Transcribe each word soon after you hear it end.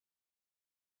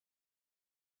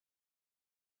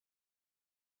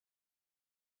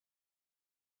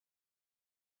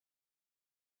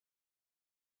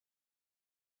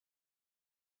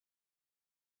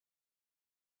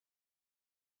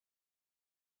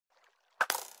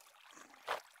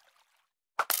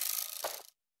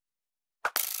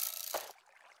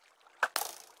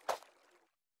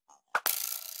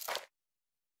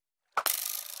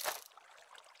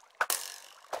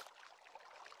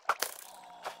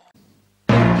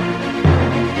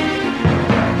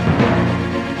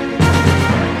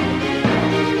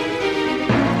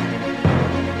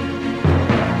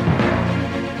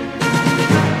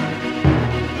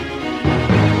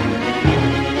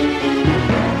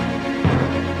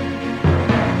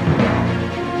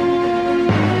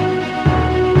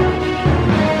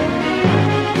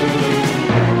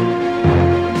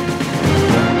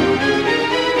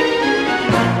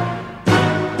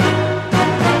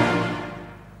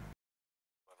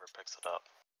fix it up.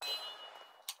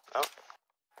 Nope.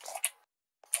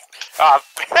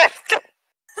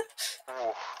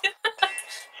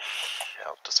 Yeah,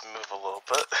 I'll just move a little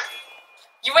bit.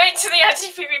 You went to the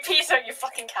anti-PvP zone, you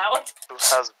fucking coward. Who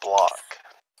has block?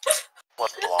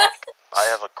 What block? I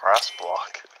have a grass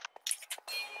block.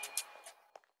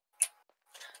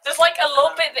 There's like a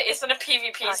little bit that isn't a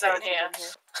PvP zone here.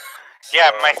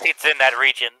 Yeah, my seat's in that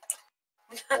region.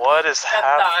 What is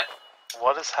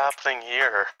What is happening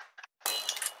here?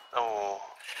 Oh,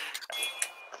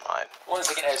 never mind. 1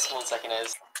 second, Ez. 1 second,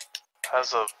 Ez.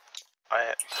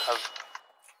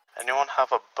 Anyone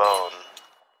have a bone?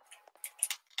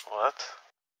 What?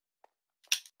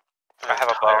 I have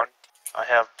a bone. I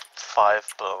have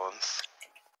 5 bones.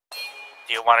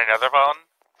 Do you want another bone?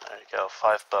 There you go,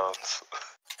 5 bones.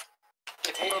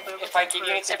 If I give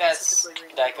you anything that's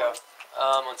Daiko,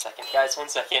 1 second, guys, 1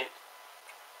 second.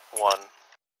 1.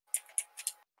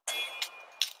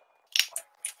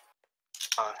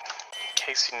 In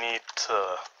case you need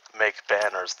to make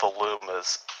banners, the loom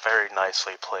is very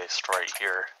nicely placed right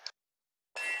here.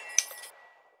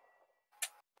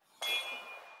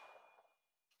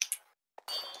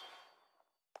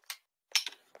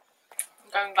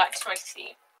 Going back to my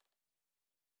seat.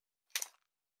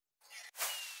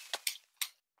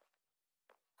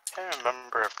 I can't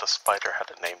remember if the spider had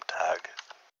a name tag.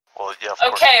 Well, yeah, of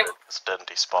course it didn't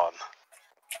despawn.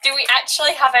 Do we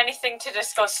actually have anything to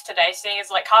discuss today, seeing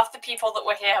as like half the people that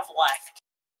were here have left?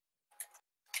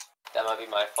 That might be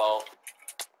my fault.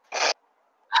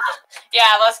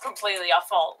 Yeah, that's completely our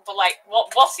fault. But like,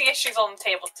 what's the issues on the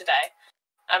table today?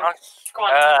 Go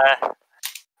on.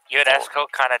 UNESCO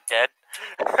kind of dead.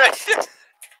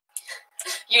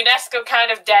 UNESCO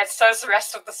kind of dead, so's the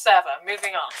rest of the server.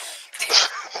 Moving on.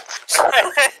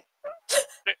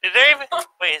 Is there even...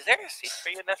 Wait, is there a seat for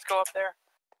UNESCO up there?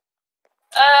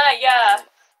 Yeah.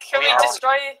 Can we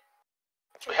destroy...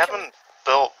 We haven't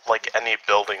built, like, any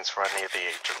buildings for any of the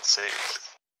agencies.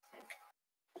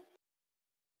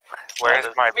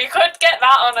 Where's my... We could get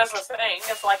that on as a thing,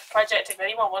 as like a project if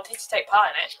anyone wanted to take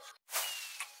part in it.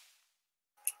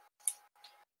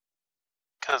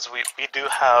 Because we do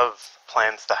have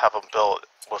plans to have them built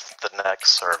with the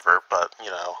next server, but,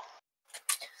 you know...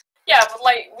 Yeah, but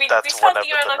like, that's we whenever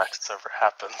the next server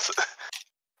happens.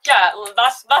 Yeah,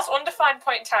 that's undefined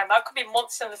point in time. That could be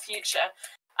months in the future.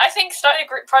 I think starting a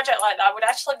group project like that would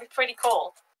actually be pretty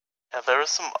cool. Yeah, there are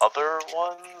some other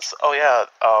ones. Oh yeah,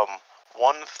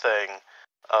 one thing,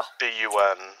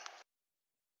 BUN,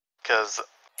 because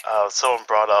someone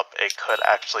brought up it could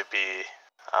actually be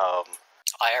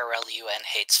IRL UN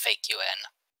hates fake UN.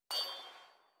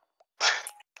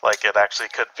 like it actually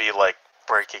could be like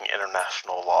breaking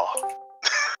international law.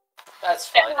 That's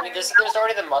fine. I mean, there's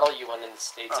already the model UN in the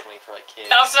States anyway for like kids.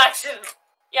 That was an accident.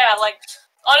 Yeah, like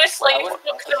honestly,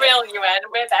 fuck the real UN.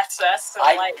 We're better. So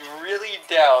I really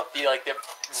doubt the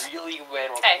real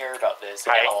UN will care about this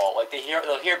at all. Like they'll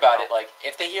hear about it. Like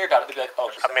if they hear about it, they'll be like,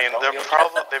 oh. I mean, they're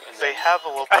probably they have a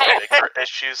little bit bigger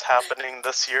issues happening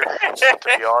this year. To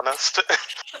be honest.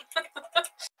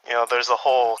 You know, there's a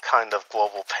whole kind of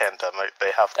global pandemic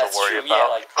they have to worry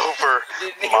about over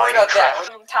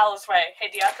Minecraft. Tal's way. Hey,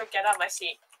 Diaco, get on my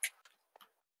seat.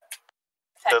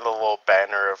 Did a little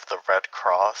banner of the Red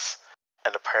Cross,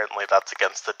 and apparently that's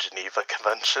against the Geneva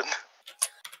Convention.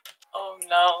 Oh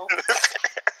no.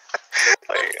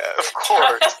 Of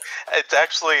course. It's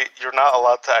actually, you're not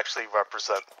allowed to actually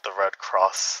represent the Red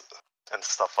Cross and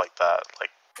stuff like that.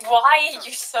 Like, why are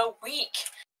you so weak?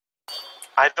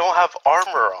 I don't have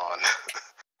armor on.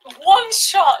 One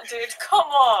shot, dude, come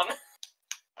on.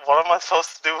 What am I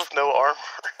supposed to do with no armor?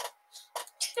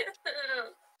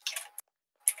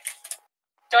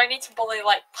 Do I need to bully,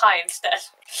 like, Pie instead?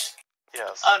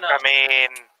 Yes. Oh no. I mean...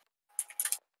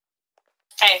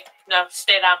 Hey, no,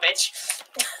 stay down, bitch.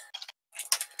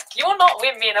 You will not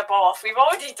win me in a bow-off, we've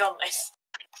already done this.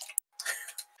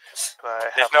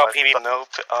 There's no PvP.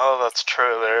 Oh, that's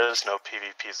true. There is no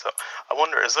PvP zone. I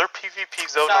wonder, is there a PvP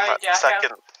zone on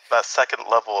that second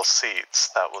level of seats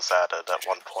that was added at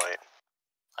one point?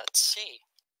 Let's see.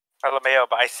 LMAO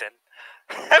Bison.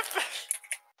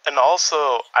 And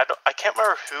also, I can't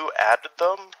remember who added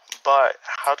them, but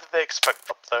how did they expect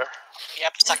up there?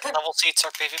 Yep, second level seats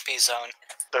are PvP zone.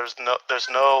 There's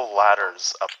no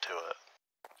ladders up to it.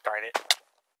 Darn it.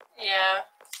 Yeah.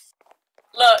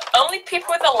 Look, only people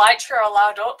with elytra are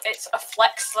allowed up. It's a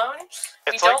flex zone.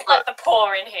 We don't let the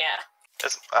poor in here.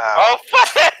 Oh,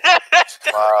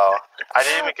 wow. I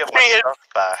didn't even get my stuff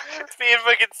back. Me and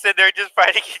fucking sit there just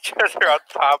fighting each other on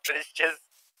top, and it's just...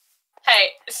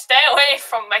 Hey, stay away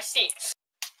from my seats.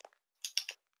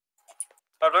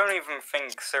 I don't even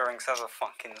think Syrinx has a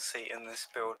fucking seat in this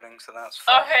building, so that's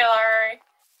fine. Okay, Larry.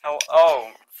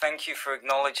 Oh, thank you for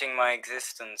acknowledging my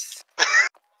existence.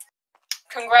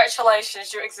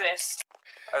 Congratulations, you exist.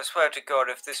 I swear to God,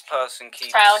 if this person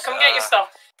keeps... Tyler, come get your stuff.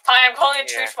 Ty, I'm calling a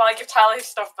truce while I give Tyler his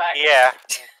stuff back. Yeah.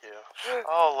 Thank you.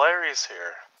 Oh, Larry's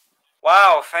here.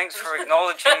 Wow, thanks for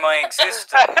acknowledging my existence.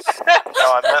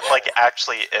 No, I meant like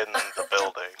actually in the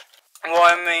building. Well,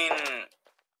 I mean...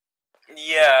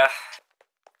 Yeah.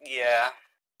 Yeah.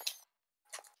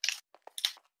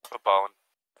 A bone.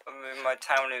 I mean, my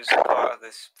town is part of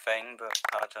this thing, but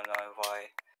I don't know why.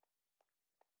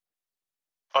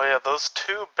 Oh yeah, those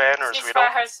two banners, we Ceasefire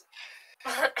don't... has...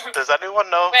 Does anyone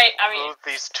know Wait, I mean... who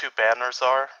these two banners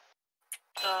are?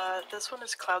 This one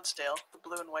is Cloudsdale, the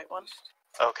blue and white one.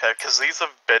 Okay, because these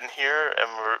have been here, and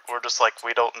we're just like,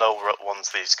 we don't know what ones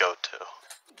these go to.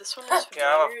 This one is Yeah, I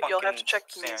have a familiar. You'll have to check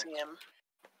the Syrinx. museum.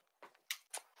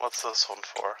 What's this one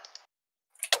for?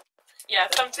 Yeah,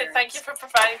 thank you for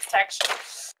providing protection.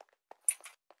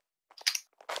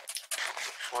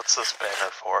 What's this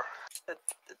banner for? The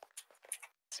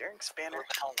Syrinx Who banner.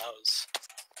 the hell knows?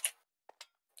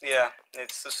 Yeah,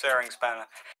 it's the Syrinx banner.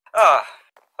 Ah,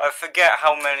 I forget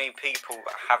how many people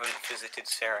haven't visited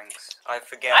Syrinx. I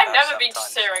forget I've that never been to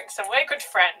sometimes. Syrinx, and we're good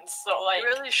friends, so like... You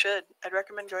really should. I'd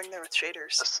recommend going there with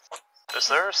shaders. Is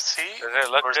there a seat? Does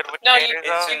it look Or is good it- with No, shaders,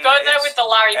 though? you go there with the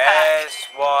Larry pack.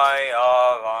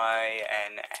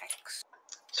 SYRINX.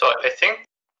 So I think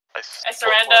I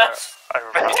surrender. I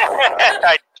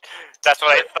remember. That's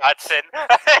what I thought, Sin.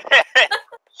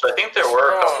 there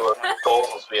were a couple of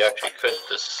proposals we actually could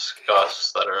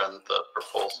discuss that are in the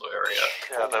proposal area.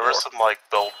 Yeah, there were some like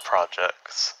build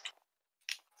projects.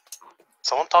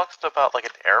 Someone talked about like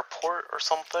an airport or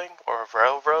something, or a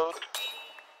railroad.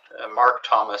 Mark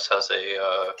Thomas has an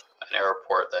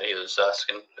airport that he was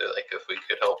asking like if we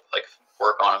could help like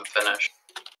work on and finish.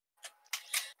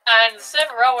 And the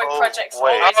Silver Railway project's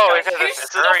wait. always Oh, going. is it Whose the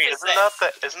stuff Surrey? is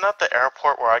this? Isn't that the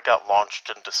airport where I got launched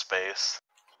into space?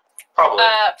 Probably.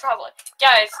 Probably.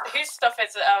 Guys, whose stuff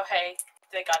is it? Oh, hey,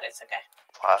 they got it, it's okay.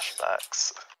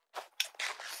 Flashbacks.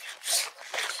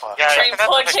 Yeah, Train that's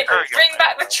what the plug-in. Surrey Bring is.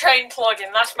 back the train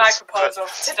plug-in. That's my proposal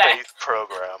today. Space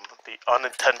program. The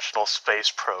unintentional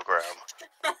space program.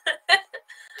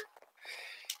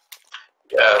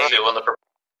 Yeah, see when the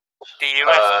The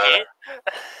USP?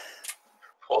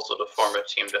 proposal to form a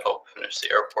team to help finish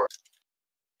the airport.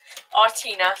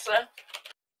 RT NASA.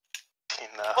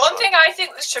 NASA. One thing I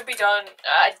think that should be done,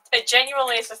 it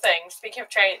genuinely is a thing, speaking of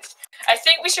trains, I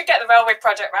think we should get the railway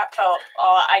project wrapped up,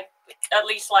 or at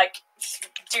least, like,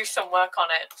 do some work on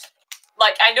it.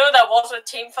 Like, I know there was a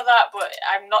team for that, but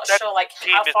I'm not That sure, like,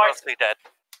 Team how is far mostly dead.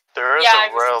 There is Yeah,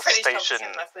 a rail pretty sure the station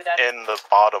team must be dead. in the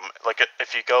bottom. Like,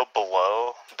 if you go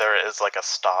below, there is like a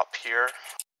stop here.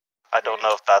 I don't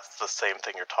know if that's the same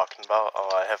thing you're talking about. Oh,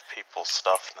 I have people's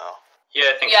stuff now.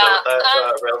 Yeah, I think Yeah, so.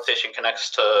 That rail station connects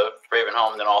to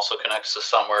Ravenholm, then also connects to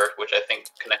somewhere, which I think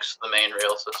connects to the main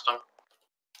rail system.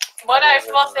 What I was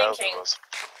didn't more know there thinking, was-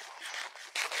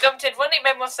 Dumpted, wouldn't it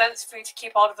make more sense for you to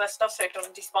keep all of their stuff so it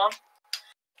doesn't despawn?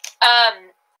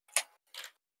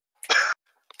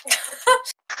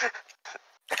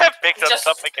 Picked up Just-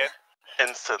 stuff again.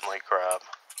 Instantly grab.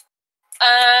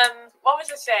 What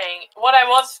was I saying? What I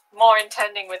was more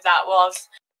intending with that was,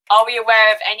 are we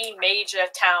aware of any major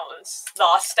towns that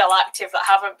are still active that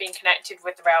haven't been connected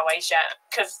with the railways yet?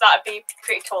 Because that'd be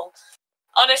pretty cool.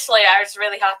 Honestly, I was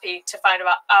really happy to find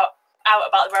out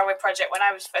about the railway project when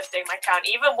I was first doing my town,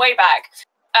 even way back.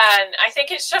 And I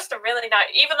think it's just a really nice,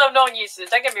 even though no one uses it,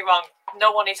 don't get me wrong,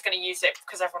 no one is going to use it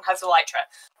because everyone has Elytra.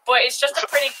 But it's just a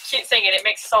pretty cute thing, and it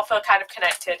makes us all feel kind of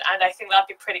connected, and I think that'd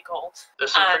be pretty cool.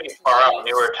 There's some pretty far out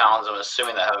newer towns, I'm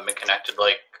assuming, that haven't been connected.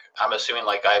 Like, I'm assuming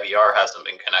like IVR hasn't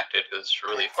been connected because it's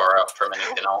really far out from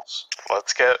anything else.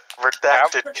 Let's get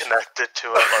redacted connected to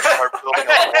it. Let's start building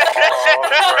a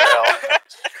rail.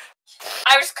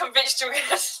 I was convinced you were going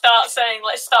to start saying,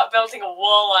 let's start building a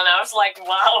wall, and I was like,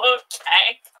 wow,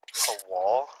 okay. A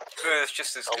wall? It's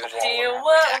just as good. Do you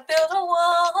want to build a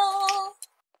wall?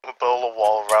 We'll build a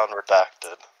wall around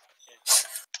redacted.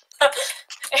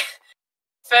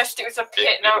 First it was a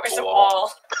pit, now it was a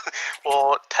wall.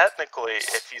 Well, technically,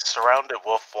 if you surround it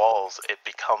with walls, it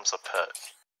becomes a pit.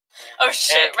 Oh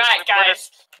shit, right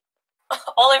guys.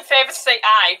 All in favour say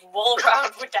aye. Wall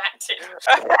round redacted.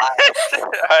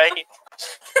 Aye.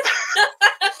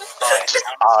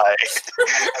 Aye.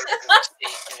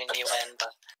 Giving you in,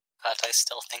 but I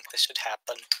still think this should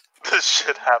happen. This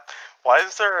should happen. Why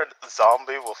is there a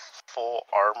zombie with full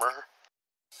armor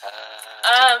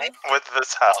Okay. with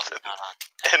this house?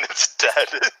 And it's dead.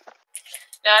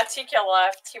 No, TK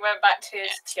left. He went back to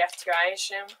his TF2, I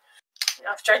assume.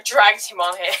 After I dragged him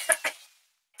on here.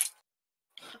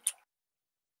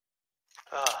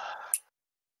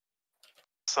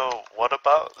 So, what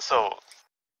about... So,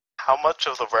 how much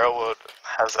of the railroad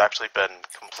has actually been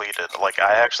completed? Like,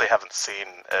 I actually haven't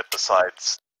seen it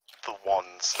besides the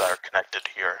ones that are connected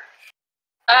here.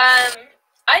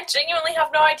 I genuinely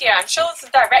have no idea. I'm sure there's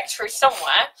a directory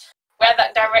somewhere. Where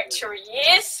that directory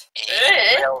is?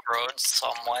 A railroad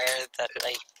somewhere that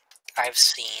I've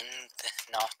seen.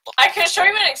 Not I can show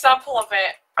you an example of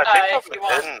it. I think if you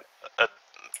want.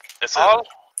 All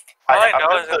I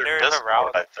know is that their there's a Discord,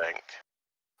 route. I think.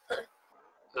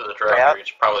 The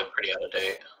directory's probably pretty out of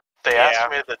date. They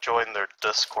asked me to join their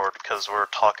Discord because we're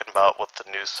talking about with the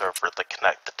new server, the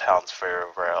Connect the Towns Ferry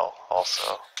Rail,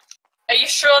 also. Are you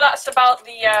sure that's about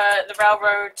the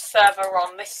railroad server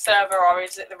on this server, or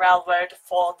is it the railroad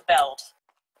for the build?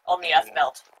 On the Earth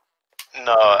build?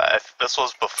 No, this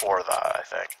was before that, I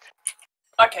think.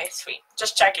 Okay, sweet.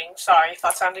 Just checking. Sorry if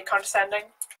that sounded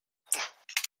condescending.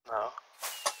 No.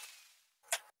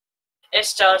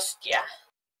 It's just, yeah.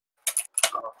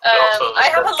 I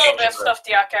have a little bit of stuff,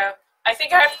 Diaco. I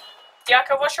think I have...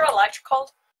 Diaco, what's your Elytra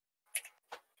called?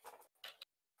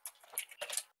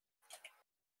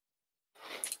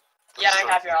 Yeah,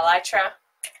 I have your Elytra.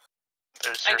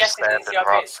 I'm guessing these are your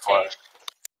boots too.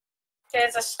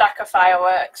 Here's a stack of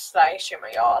fireworks that I assume are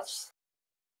yours.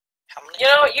 You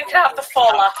know what, you can have the 4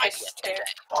 lapis too.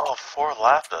 Oh, 4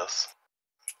 lapis.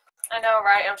 I know,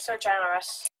 right? I'm so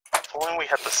generous. If only we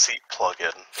had the seat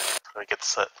plug-in. We could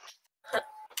sit.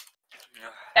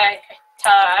 Hey,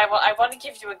 I want to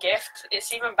give you a gift.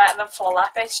 It's even better than 4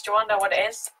 lapis. Do you want to know what it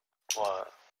is?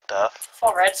 What? Death?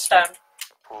 4 redstone.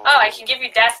 Ooh. Oh, I can give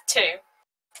you death too.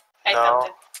 No,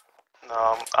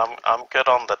 I'm good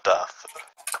on the death.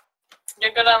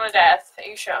 You're good on the death, are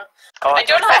you sure? Oh, I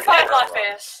don't have 5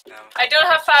 lapis. No. I don't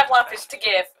have 5 lapis to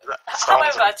give.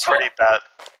 However, pretty bad.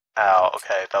 Ow,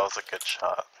 okay, that was a good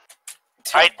shot.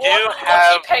 I do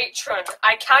have patron.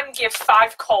 I can give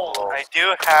 5 coal. I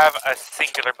do have a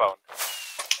singular bone.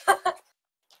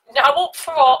 Now up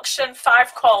for auction,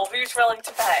 5 coal. Who's willing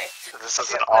to pay? This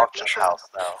is an auction house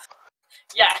now.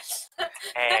 Yes.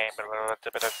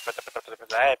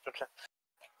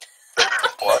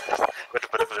 What?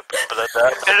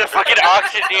 There's a fucking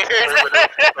auctioneer.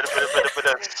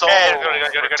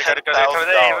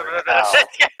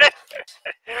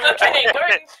 Okay,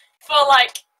 going for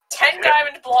like 10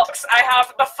 diamond blocks, I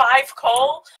have the 5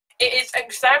 coal. It is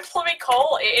exemplary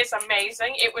coal. It is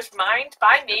amazing. It was mined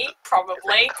by me,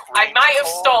 probably. I might have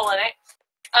stolen it.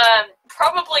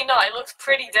 Probably not. It looks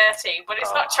pretty dirty, but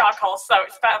it's not charcoal, so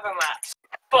it's better than that.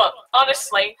 But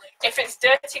honestly, if it's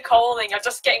dirty coal, then you're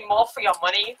just getting more for your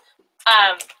money.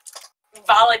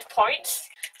 Valid points.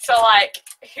 So like,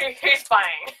 who's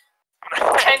buying?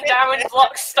 10 diamond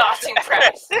blocks starting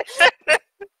price. If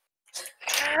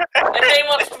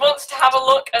anyone wants to have a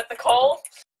look at the coal.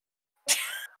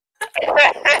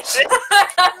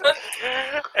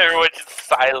 Everyone's just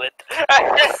silent.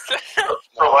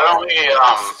 So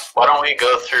why don't we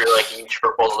go through like each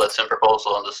proposal that's in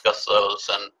proposal and discuss those?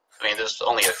 And I mean, there's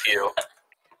only a few.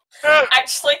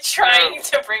 Actually trying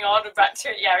to bring order back to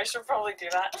it. Yeah, I should probably do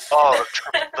that. Oh,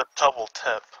 the double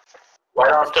tip. Why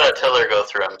don't Tiller go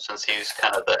through him since he's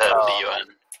kind of the head of the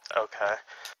UN? Okay.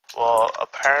 Well,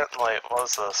 apparently, what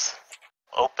was this?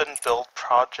 Open build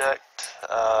project,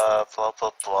 blah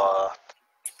blah blah.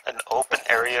 An open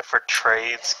area for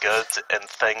trades, goods, and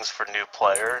things for new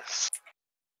players.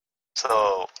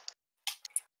 So,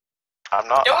 I'm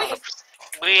not.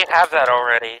 We have that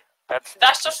already.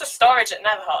 That's just a storage at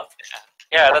Netherhub.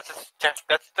 Yeah, that's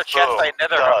the chest I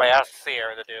Netherhub I asked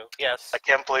Sierra to do. Yes. I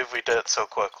can't believe we did it so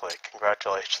quickly.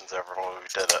 Congratulations, everyone. We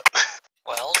did it.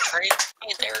 Well, trade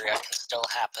area can still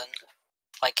happen.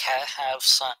 Like have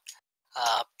some,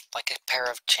 like a pair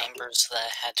of chambers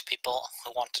that had people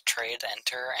who want to trade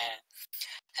enter,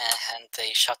 and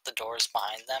they shut the doors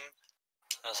behind them.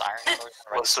 Those iron doors.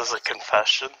 Was this a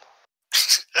confession?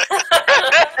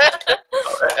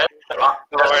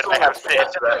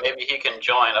 Maybe he can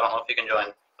join. I don't know if he can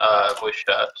join voice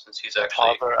chat since he's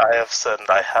actually. Father, I have sinned.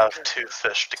 I have 2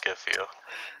 fish to give you.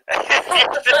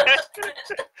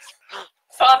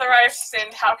 Father, I have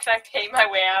sinned. How can I pay my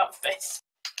way out of this?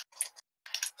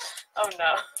 Oh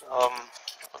no. Oh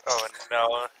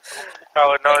no.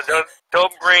 Oh no!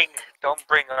 Don't bring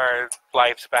our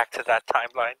lives back to that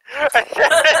timeline.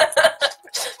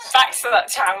 Back to that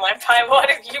timeline, Pi. What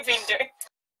have you been doing?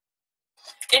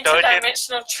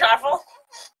 Interdimensional travel?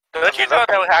 Don't you know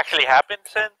that actually happened,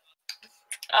 Sin?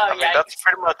 Oh, I mean, that's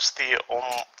pretty much the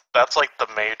only. That's like the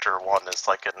major one. Is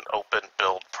like an open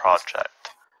build project.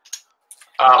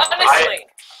 Honestly,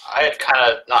 I had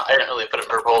kind of not. I didn't really put it in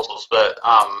proposals, but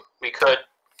we could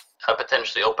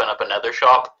potentially open up another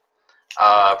shop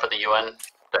for the UN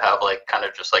to have like kind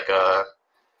of just like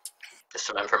just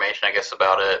some information, I guess,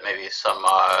 about it. Maybe some.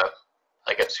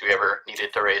 I guess if we ever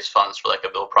needed to raise funds for like a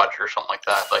build project or something like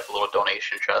that, like a little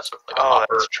donation chest with like a hopper.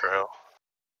 That's true.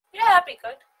 yeah, that'd be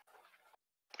good.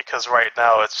 Because right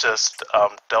now it's just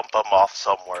dump them off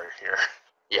somewhere here.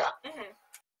 Yeah. Mm-hmm.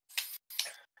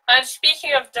 And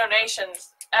speaking of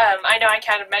donations, I know I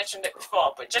kind of mentioned it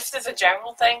before, but just as a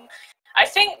general thing, I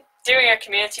think doing a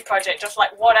community project, just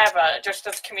like whatever, just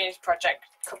as a community project,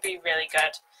 could be really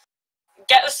good.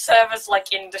 Get the servers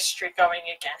like industry going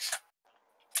again.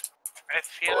 I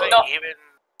feel like even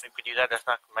if we do that, am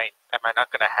I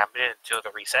not gonna have it until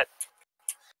the reset?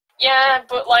 Yeah,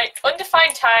 but like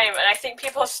undefined time, and I think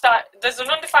people there's an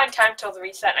undefined time till the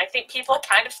reset, and I think people are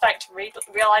kind of starting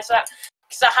to realize that,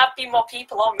 because there have been more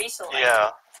people on recently.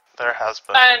 Yeah, there has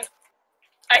been. And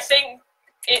I think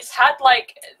it's had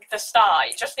like the start,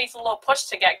 it just needs a little push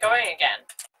to get going again,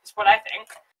 is what I think.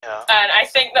 Yeah. And I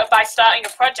think that by starting a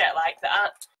project like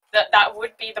that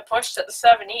would be the push that the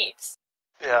server needs.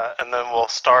 Yeah, and then we'll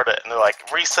start it, and they're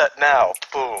like, reset now,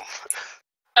 boom.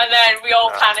 And then we all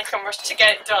panic and rush to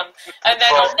get it done. And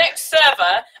then on next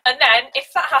server, and then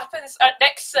if that happens at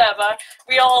next server,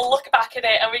 we all look back at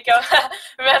it and we go,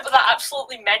 remember that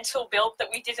absolutely mental build that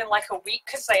we did in like a week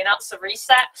because they announced the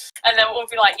reset? And then we'll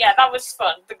be like, yeah, that was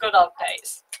fun, the good old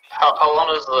days. How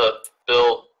long has the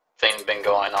build thing been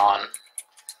going on?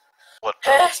 What,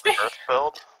 the Earth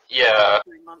build? Yeah.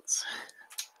 3 months.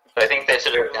 I think they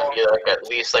said it was going to be like at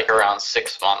least like around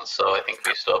 6 months, so I think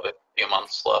we still have a few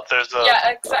months left. There's a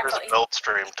exactly. there's a build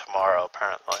stream tomorrow,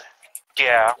 apparently.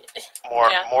 Yeah.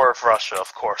 More of Russia,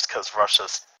 of course, because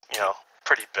Russia's,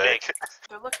 pretty big.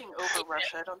 They're looking over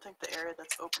Russia. I don't think the area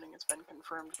that's opening has been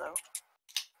confirmed, though.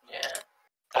 Yeah.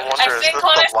 I wonder, is this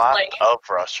the lot of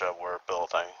Russia we're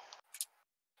building?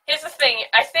 Here's the thing,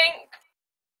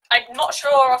 I'm not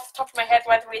sure off the top of my head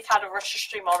whether we've had a Russia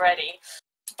stream already,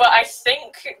 but I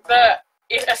think that,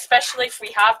 especially if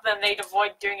we have, then they'd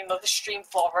avoid doing another stream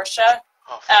for Russia.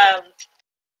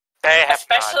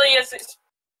 Especially as it's...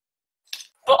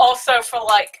 But also for,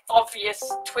 like, obvious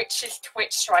Twitch is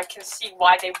Twitch, so I can see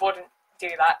why they wouldn't do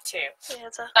that, too.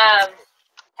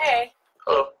 Hey.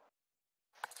 Hello.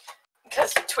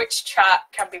 Because the Twitch chat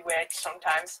can be weird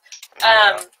sometimes.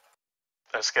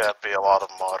 There's gonna be a lot of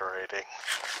moderating.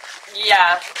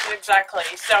 Yeah, exactly.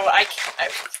 So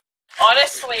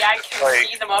honestly, I can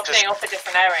see them opening up a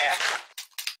different area.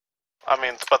 I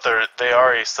mean, but they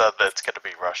already said that it's gonna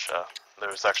be Russia. There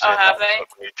was actually have they?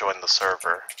 We joined the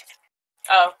server.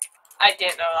 Oh, I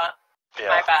didn't know that. Yeah.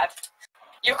 My bad.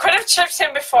 You could have chipped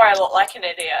in before I looked like an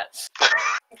idiot.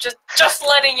 just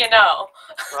letting you know.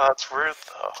 Well, that's rude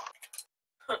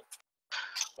though.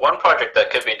 One project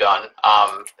that could be done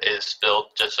is build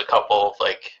just a couple of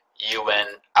like UN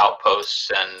outposts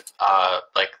and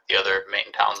like the other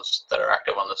main towns that are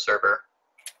active on the server.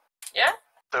 Yeah.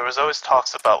 There was always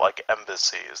talks about like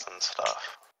embassies and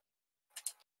stuff.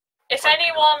 If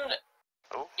anyone...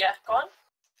 Ooh. Yeah, go on.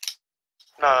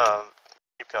 No,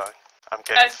 keep going. I'm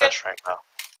getting fish right now.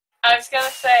 I was going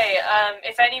to say,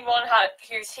 if anyone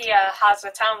who's here has a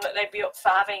town that they'd be up for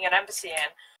having an embassy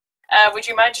in, would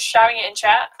you mind just shouting it in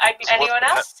chat? Anyone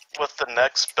else? With the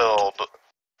next build,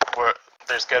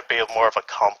 there's going to be more of a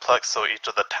complex, so each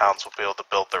of the towns will be able to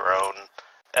build their own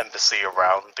embassy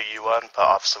around the UN, but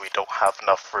obviously we don't have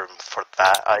enough room for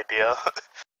that idea.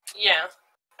 Yeah.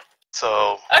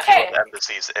 So,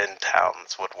 embassies in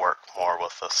towns would work more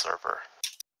with the server.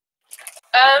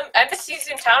 Embassies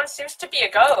in town seems to be a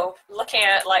go, looking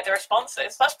at, like, the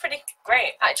responses. That's pretty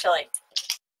great, actually.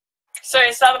 So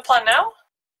is that the plan now?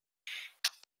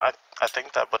 I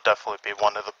think that would definitely be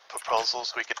one of the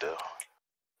proposals we could do.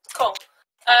 Cool.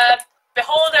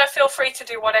 Beholder, feel free to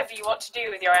do whatever you want to do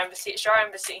with your embassy. It's your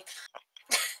embassy.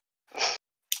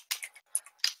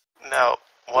 Now,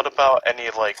 what about any,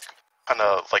 like, kind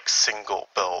of, like, single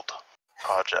build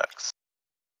projects?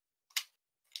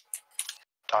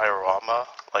 Diorama?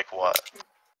 Like what?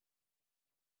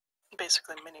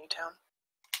 Basically mini town.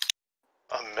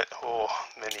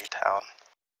 Mini town.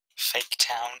 Fake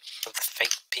town with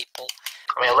fake people.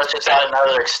 I mean, let's just add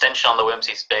another extension on the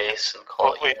Whimsy space and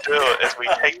call What we do is we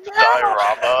take the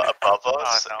diorama above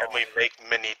us and we make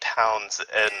mini towns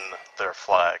in their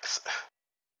flags.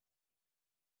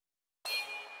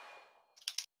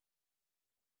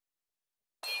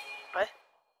 What?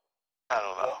 I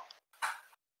don't know.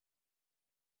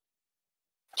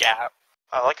 Yeah.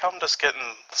 I like how I'm just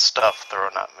getting stuff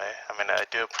thrown at me. I mean, I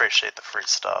do appreciate the free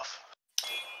stuff.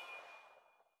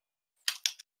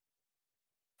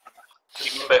 What do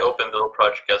you mean by open build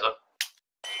project, Keza?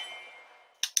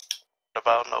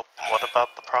 What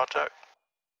about the project?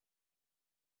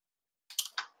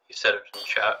 You said it in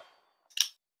chat.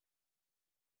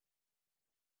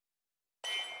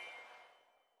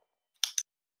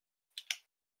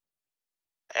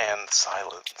 And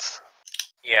silence.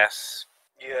 Yes.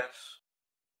 Yes.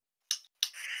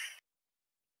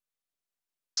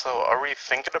 So, are we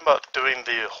thinking about doing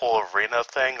the whole arena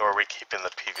thing, or are we keeping the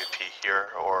PvP here,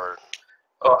 or...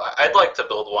 Oh, I'd like to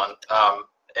build one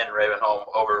in Ravenholm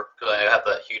over, because I have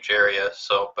that huge area,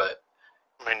 so, but...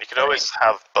 I mean, you could always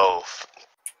have both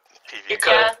PvP, You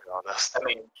could. to be honest. I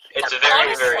mean, it's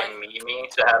very, very memey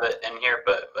to have it in here,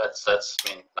 but that's, I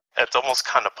mean... It's almost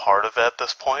kind of part of it at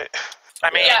this point. I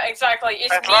mean, yeah, exactly.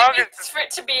 It's memey for it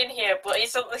to be in here, but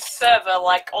isn't the server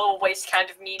like always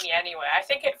kind of memey anyway? I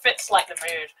think it fits like the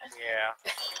mood. Yeah.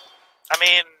 I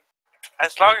mean,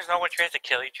 as long as no one tries to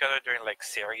kill each other during like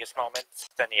serious moments,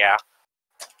 then yeah.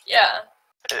 Yeah.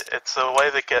 It's a way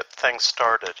to get things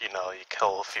started. You know, you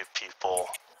kill a few people.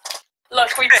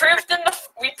 Look, we proved in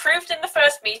the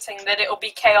first meeting that it'll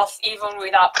be chaos even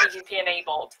without PvP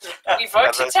enabled. We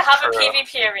voted to have a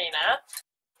PvP arena.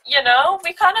 You know,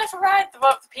 we can't override the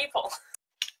vote of the people.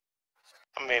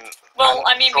 I mean... Well,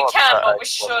 I mean, we can, but we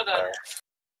shouldn't.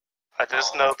 I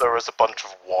just know there was a bunch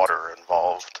of water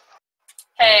involved.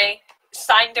 Hey,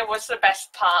 Cinder was the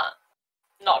best part.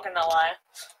 Not gonna lie.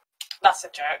 That's a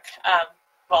joke.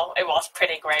 Well, it was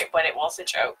pretty great, but it was a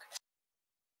joke.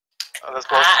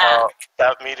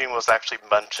 That meeting was actually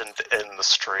mentioned in the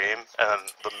stream, and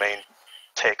the main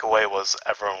takeaway was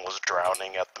everyone was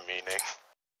drowning at the meeting.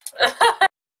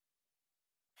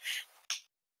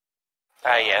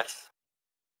 Yes.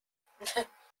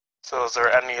 So is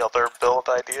there any other build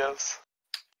ideas?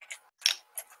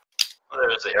 Well,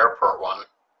 there's the airport one.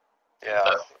 Yeah.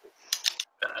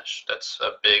 Finished. That's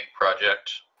a big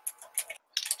project.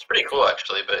 It's pretty cool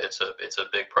actually, but it's a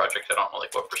big project. I don't know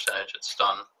like what percentage it's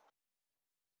done.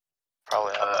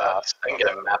 Probably have to ask. I can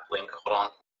get a map link. Hold on.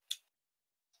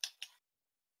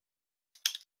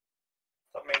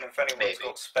 I mean, if anyone's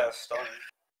got spare stone,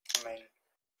 I mean,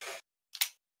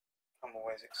 I'm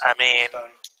always excited.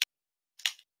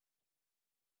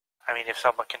 I mean, if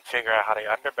someone can figure out how the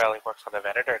underbelly works on the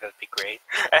Venator, that'd be great.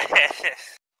 I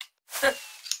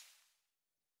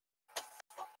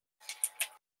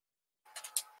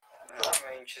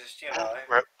mean, just, you know,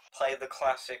 play the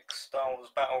classic Star Wars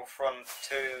Battlefront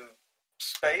 2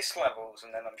 space levels,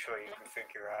 and then I'm sure you can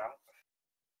figure out.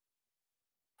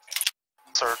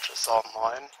 Search is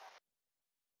online.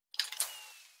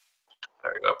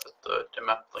 There you go, put the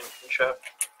map link in chat.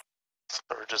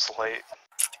 Search is late.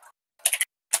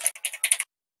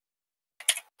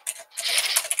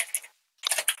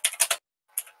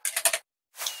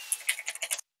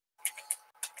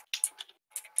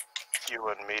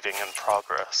 UN meeting in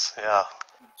progress, yeah.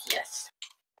 Yes.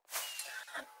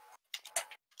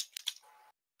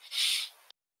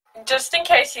 Just in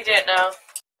case you didn't know.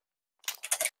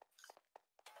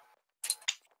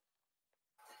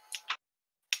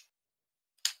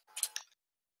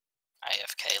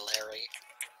 AFK Larry.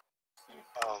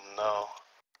 Oh no.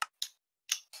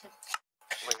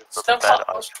 Look at the Still bad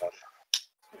possible.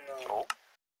 icon. Oh.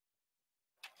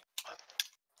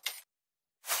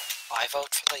 I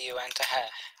vote for the UN to have.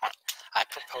 I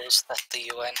propose that the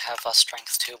UN have a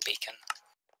Strength 2 beacon.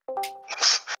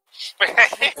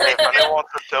 If anyone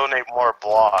wants to donate more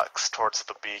blocks towards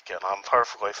the beacon, I'm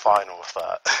perfectly fine with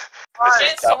that.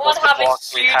 Did someone have a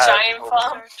huge iron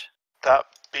farm? That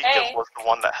beacon was the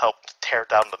one that helped tear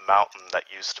down the mountain that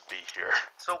used to be here.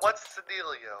 So what's the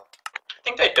dealio? I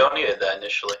think I donated that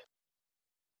initially.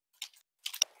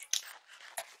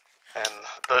 And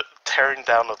the tearing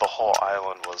down of the whole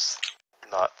island was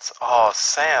nuts. Oh,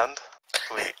 sand.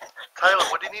 Sweet. Tyler,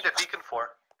 what do you need a beacon for?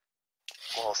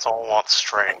 Well, someone wants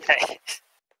strength.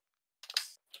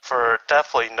 For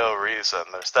definitely no reason.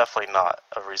 There's definitely not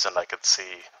a reason I could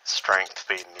see strength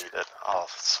being needed. Oh,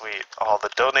 sweet. Oh, the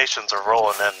donations are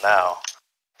rolling in now.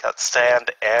 Got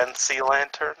sand and sea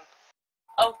lantern.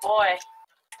 Oh boy.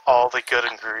 All the good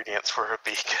ingredients for a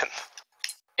beacon.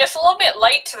 It's a little bit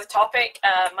late to the topic,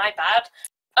 my bad.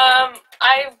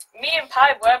 Me and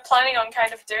Pi were planning on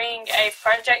kind of doing a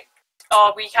project,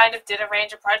 or we kind of did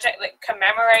arrange a project that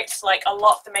commemorates like a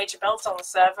lot of the major builds on the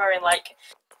server in like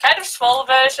kind of smaller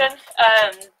version.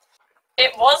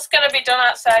 It was going to be done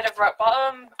outside of Rock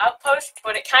Bottom Outpost,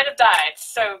 but it kind of died,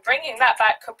 so bringing that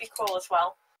back could be cool as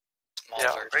well.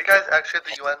 Yeah. Are you guys actually at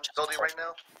the UN building right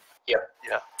now? Yeah.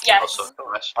 Yes. Also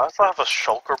nice. I also have a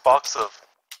shulker box of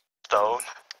stone.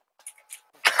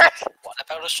 What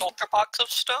about a shulker box of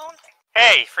stone?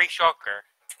 Hey, free shulker.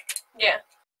 Yeah.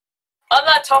 On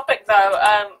that topic, though,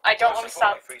 I don't want to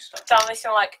sound this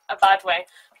in like a bad way,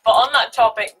 but on that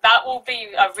topic, that will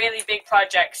be a really big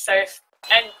project. So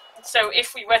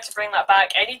if we were to bring that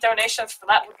back, any donations for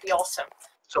that would be awesome.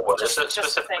 So what is it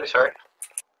specifically? Sorry.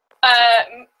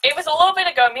 It was a little bit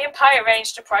ago. Me and Pi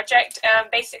arranged a project.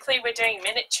 Basically, we're doing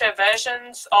miniature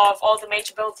versions of all the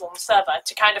major builds on the server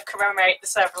to kind of commemorate the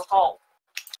server as a whole.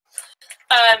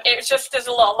 It was just as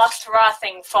a little last hurrah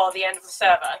thing for the end of the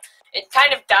server. It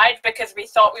kind of died because we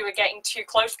thought we were getting too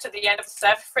close to the end of the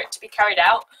server for it to be carried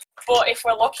out. But if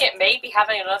we're looking at maybe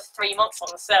having another 3 months on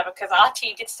the server, because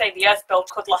RT did say the Earth build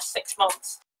could last 6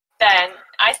 months, then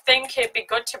I think it'd be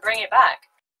good to bring it back.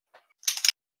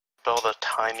 Build a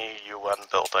tiny UN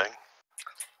building.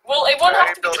 Well, it wouldn't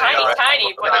have to be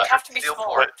tiny, but it'd have to be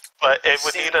small. But it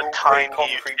would need a tiny,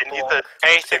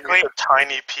 basically a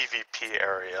tiny PvP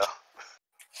area.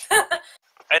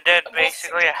 And then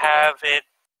basically have it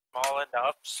small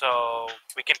enough so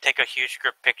we can take a huge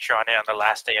group picture on it on the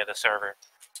last day of the server.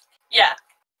 Yeah.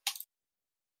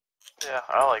 Yeah,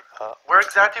 I like that. Where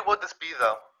exactly would this be,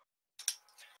 though?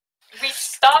 We've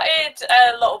started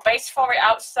a little base for it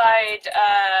outside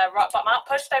Rock Bottom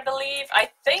Outpost, I believe. I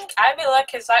think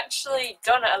Amulek has actually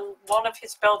done one of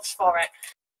his builds for it.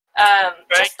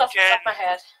 Just off the top of my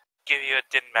head. Give you a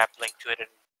din map link to it in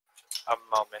a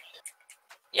moment.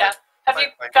 Yeah. Have you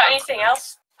got anything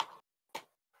else?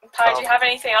 Pi, do you have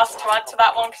anything else to add to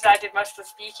that one? Because I did most of the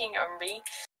speaking on me.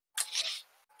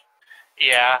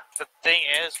 Yeah, the thing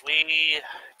is, we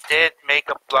did make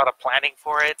a lot of planning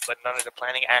for it, but none of the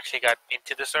planning actually got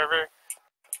into the server.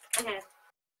 Mm-hmm.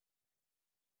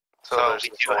 So there's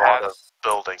a lot of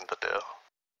building to do.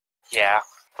 Yeah,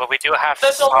 but we do have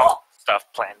some stuff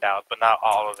planned out, but not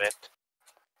all of it.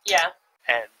 Yeah.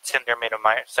 And Cinder made a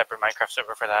separate Minecraft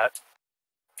server for that.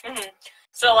 Mm-hmm.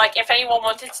 So, like, if anyone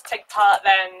wanted to take part,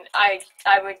 then I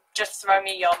would just throw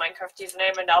me your Minecraft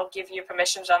username and I'll give you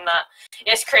permissions on that.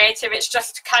 It's creative, it's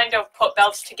just to kind of put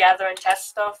builds together and test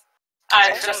stuff.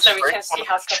 And just so we can see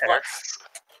how stuff looks.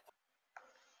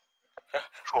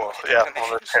 Cool, yeah,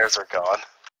 well the chairs are gone.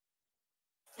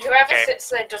 Whoever sits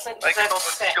there doesn't deserve to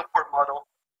sit.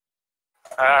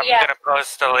 I'm gonna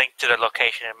post the link to the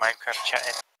location in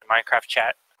Minecraft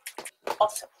chat.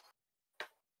 Awesome.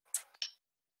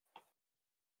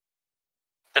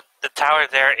 The tower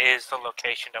there is the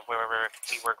location of where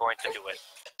we were going to do it.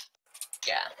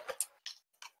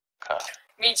 Yeah.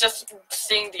 Me just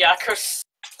seeing the echoes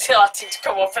starting to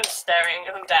come up and staring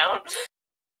them down.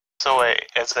 So wait,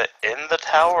 is it in the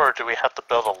tower or do we have to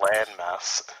build a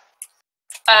landmass?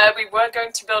 We were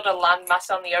going to build a landmass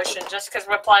on the ocean just because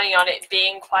we're planning on it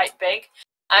being quite big.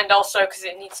 And also because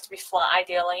it needs to be flat,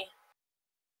 ideally.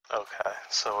 Okay,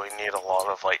 so we need a lot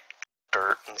of, like,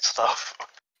 dirt and stuff.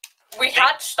 We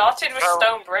had started with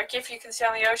stone brick, if you can see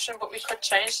on the ocean, but we could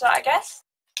change that, I guess.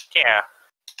 Yeah.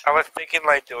 I was thinking,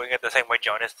 like, doing it the same way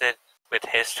Jonas did with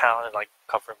his town and, like,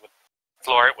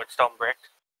 floor it with stone brick.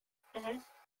 Mm-hmm.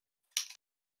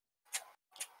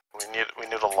 We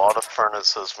need a lot of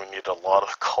furnaces, we need a lot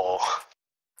of coal.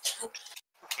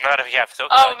 Not if you have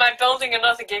silk. Oh, am I building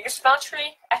another Gigas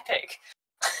battery? Epic.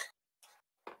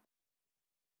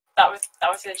 That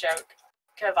was a joke.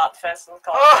 About the first one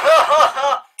called.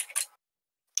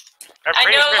 I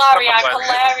know, Larry, I'm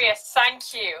hilarious.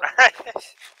 Thank you.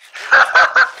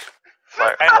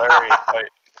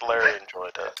 Larry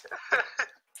enjoyed it.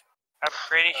 I'm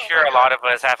pretty sure a lot of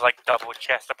us have like double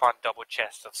chest upon double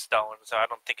chest of stone, so I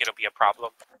don't think it'll be a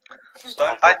problem.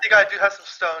 I think I do have some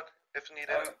stone, if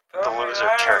needed. The loser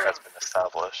chair has been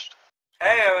established.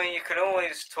 Hey, I mean, you can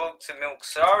always talk to Milk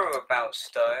Saru about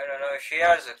stone. I know she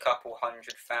has a couple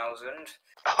 100,000.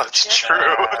 Oh, that's true.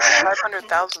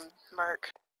 500,000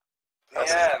 mark.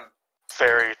 Yeah.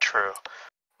 Very true.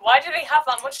 Why do they have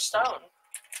that much stone?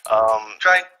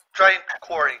 Giant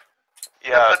quarry.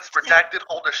 Yeah. That puts redacted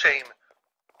hole to shame.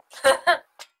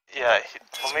 Yeah,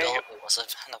 It was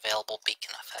an available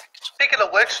beacon effect. Speaking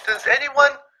of which, does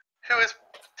anyone who is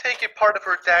taking part of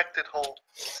redacted hole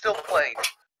still playing?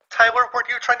 Tyler, were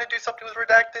you trying to do something with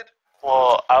redacted?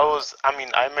 Well,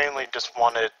 I mainly just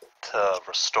wanted to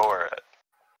restore it.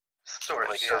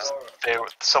 Because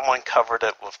someone covered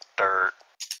it with dirt,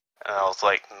 and I was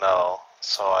like, no.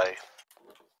 So I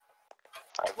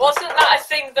wasn't that a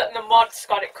thing that the mods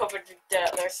got it covered with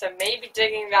dirt though? So maybe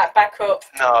digging that back up.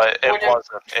 No, it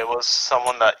wasn't. It was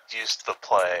someone that used to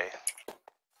play.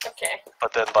 Okay.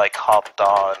 But then like hopped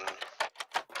on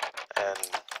and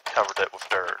covered it with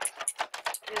dirt.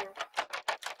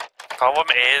 problem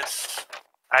is,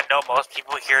 I know most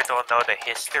people here don't know the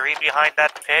history behind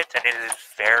that pit, and it is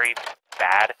very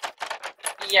bad.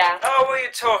 Yeah. Oh, what are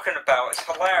you talking about? It's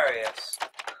hilarious.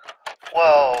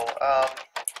 Well,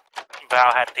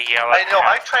 Val had to yell I at know,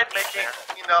 I half tried the team making,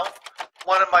 there. you know,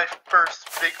 one of my first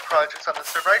big projects on the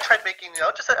server, I tried making, you know,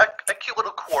 just a cute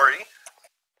little quarry.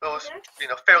 It was, you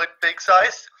know, fairly big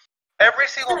size. Every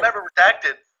single member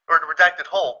redacted, or the redacted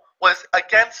whole, was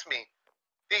against me.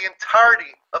 The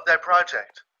entirety of that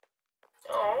project.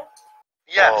 Oh. Well,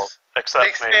 Yes. except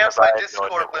They me, spammed because my I had no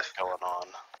Discord idea with what's going on.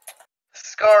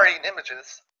 scarring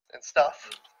images and stuff.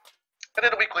 And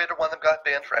then a week later, one of them got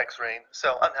banned for X-raying,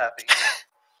 so I'm happy.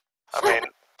 I mean,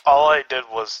 all I did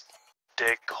was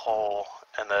dig a hole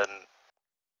and then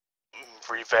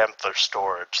revamp their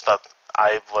storage. That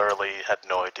I literally had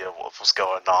no idea what was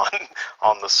going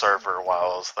on the server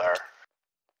while I was there.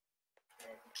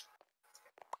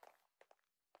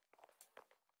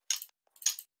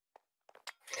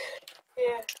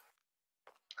 Yeah.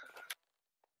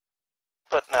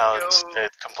 But now it's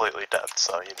completely dead,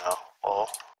 so you know, well.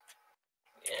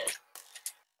 Yeah.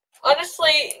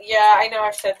 Honestly, yeah, I know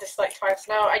I've said this like twice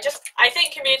now. I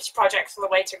think community projects are the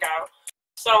way to go.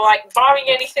 So, like, barring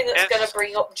anything that's going to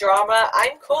bring up drama,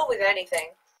 I'm cool with anything.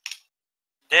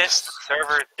 This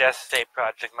server death state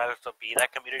project might as well be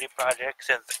that community project,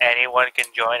 since anyone can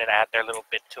join and add their little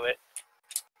bit to it.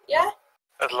 Yeah.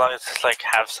 As long as it's like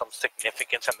have some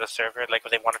significance on the server, like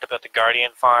if they wanted to build the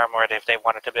Guardian farm or if they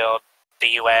wanted to build the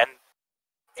UN,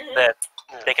 that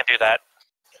they can do that.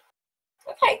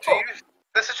 Okay, cool.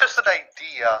 This is just an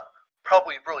idea,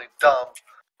 probably really dumb,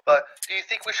 but do you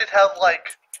think we should have,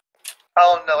 like, I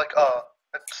don't know, like a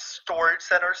storage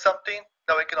center or something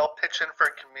that we can all pitch in for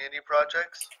community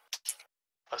projects?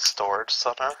 A storage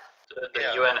center?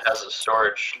 The UN has a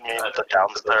storage. You mean the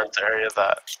downstairs area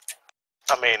that...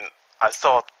 I mean, I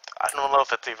don't know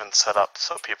if it's even set up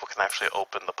so people can actually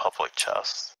open the public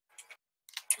chest.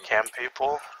 Can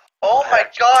people? Oh my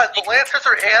god, the lanterns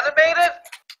are animated?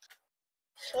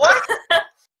 What?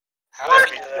 Have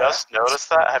you just noticed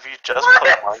that? Have you just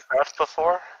played Minecraft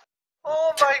before?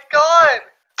 Oh my god!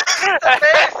 It's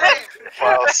amazing!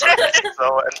 Wow,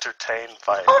 so entertained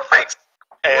by Oh my...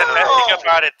 And the best Whoa. thing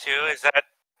about it too is that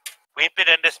we've been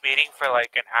in this meeting for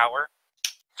like an hour,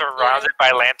 surrounded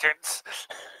by lanterns.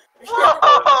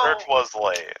 The search was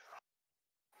late.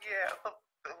 Yeah, but,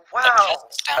 wow.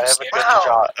 I have a good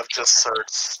shot of just Serge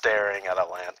staring at a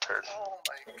lantern. Oh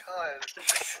my god.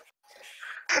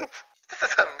 This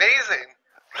is amazing.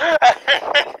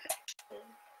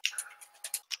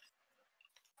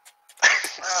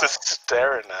 Just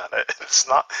staring at it.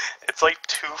 It's like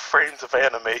 2 frames of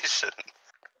animation.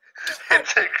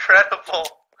 It's incredible.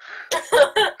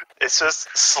 It's just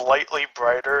slightly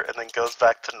brighter and then goes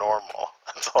back to normal.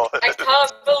 That's all it I is.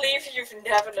 can't believe you've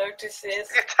never noticed this.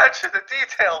 The attention to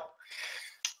detail.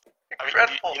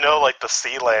 Incredible. I mean, you know, like the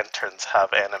sea lanterns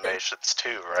have animations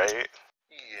too, right?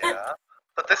 Yeah,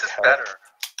 but this is better.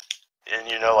 And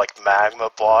you know, like magma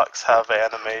blocks have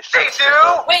animations. They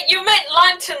do? Wait, you meant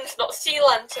lanterns, not sea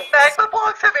lanterns. Magma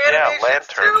blocks have animations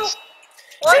lanterns. too?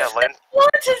 What? Yeah,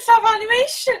 Lanterns have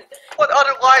animation. What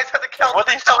other lies have the council What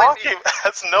are been you telling talking me? about?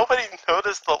 Has nobody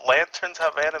noticed the lanterns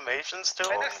have animations to I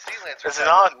them? know sea lanterns It's have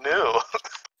not new.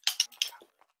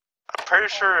 I'm pretty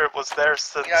sure it was there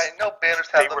since Yeah, I know banners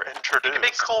they have them. were You introduced. can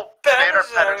make cool banner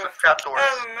patterns with trapdoors.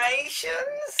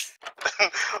 Animations?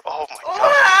 Oh my Wow.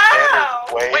 god.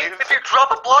 Banner wave? Wait, if you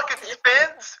drop a block, it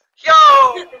spins? Yo!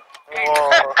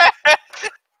 Whoa.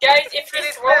 Guys, if you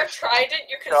throw a trident,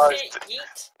 you can Guys, see it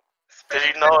yeet. Did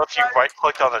you know if you right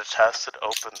click on the chest, it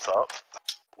opens up?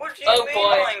 What do you Oh, mean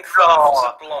boy. Minecraft's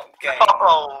a block game?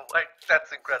 Oh,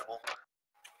 that's incredible.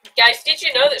 Guys, did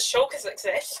you know that shulkers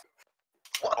exist?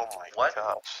 What? Oh my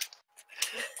gosh.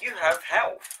 You have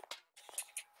health.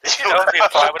 Did you know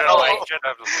if I would Elijah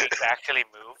the leaves actually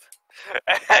move?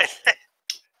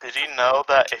 Did you know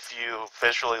that if you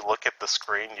visually look at the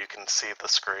screen, you can see the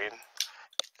screen?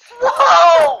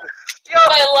 Whoa! Yo,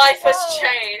 My life has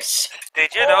changed.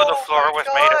 Did you know the Oh floor my was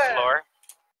made of God. floor?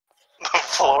 The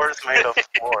floor is made of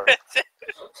floor.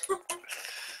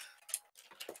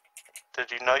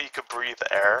 Did you know you could breathe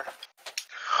air?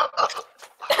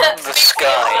 The sky.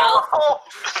 Oh,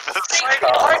 The Speak for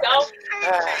sky. yourself.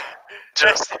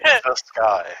 Just the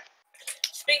sky.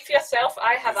 Speak for yourself.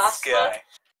 I have asthma.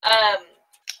 Sky.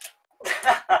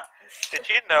 Did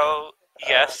you know?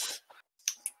 Yes.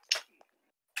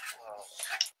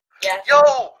 Yeah.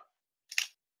 Yo!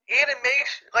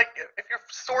 Animation, like, if your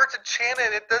sword's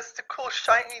enchanted, it does the cool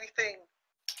shiny thing.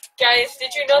 Guys,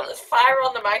 did you know that fire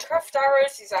on the Minecraft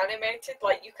arrows is animated?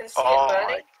 Like, you can see Oh it my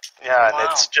burning? Yeah, and Wow.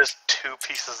 it's just 2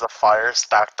 pieces of fire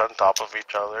stacked on top of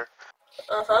each other.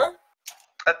 Uh-huh.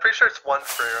 I'm pretty sure it's 1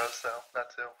 for arrows, though, not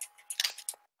 2.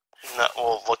 No,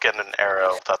 well, look at an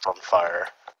arrow that's on fire.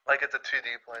 Like it's a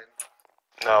 2D plane.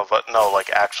 No, but no, like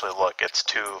actually look, it's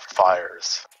 2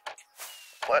 fires.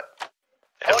 What?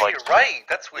 And, Oh, like, you're right.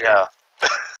 That's weird. Yeah.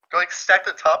 They're like stacked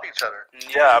on top of each other.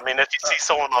 Yeah, I mean, if you see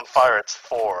someone on fire, it's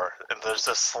 4, and there's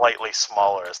just slightly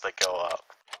smaller as they go up.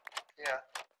 Yeah.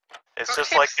 It's Who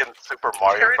just like keeps in Super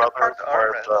Mario tearing Brothers, apart the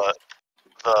where armrest?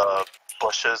 the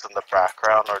bushes in the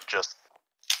background are just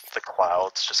the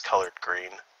clouds, just colored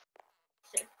green.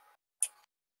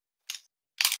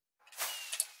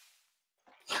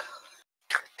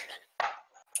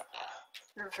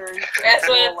 You're very That's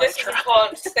cool, what this is Elytra.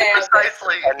 important to say.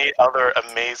 Precisely. Any other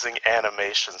amazing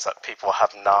animations that people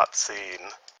have not seen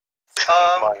in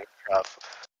Minecraft?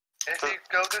 If you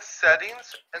go to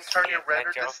settings and turn your Yeah,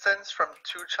 render Joe. distance from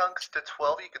 2 chunks to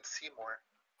 12, you can see more.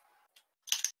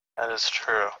 That is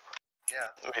true. Yeah.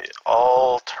 We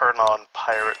all turn on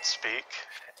pirate speak.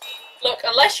 Look,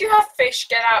 unless you have fish,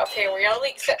 get out of here. We only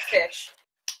accept fish.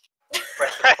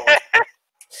 Press the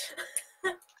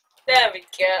button. There we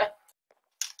go.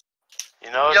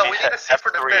 You know, Yeah, if we you need hit to see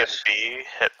for the F3 and fish. B,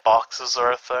 hitboxes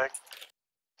are a thing,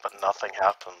 but nothing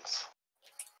happens.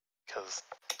 Because,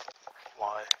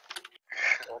 why?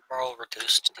 Overall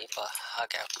reduced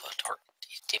hug output or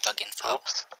debug info.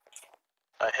 Oops.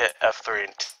 I hit F3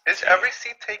 and T. Is every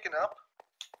seat taken up?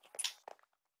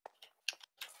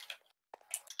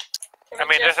 I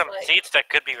mean, there's some seats that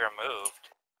could be removed.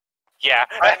 Yeah.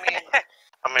 I mean,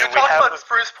 I mean, you're we talking about haven't,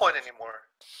 Spruce Point anymore.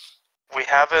 we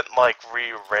haven't, like,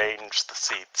 rearranged the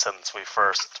seats since we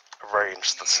first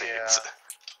arranged the seats.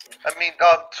 I mean,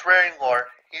 Terrarian Lore,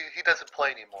 he doesn't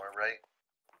play anymore, right?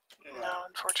 No,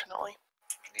 unfortunately.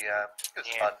 Yeah, it's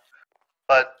Yeah. fun.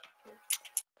 But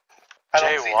I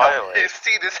Jay don't see how Wiley. his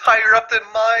seat is higher up than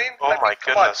mine. Oh I mean, my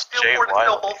come on, goodness, Jay Steelport is still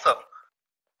Wiley. wholesome.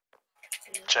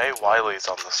 Jay Wiley's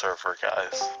on the server,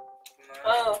 guys.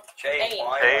 Oh, Jay hey. Jay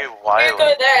Wiley. You Wiley.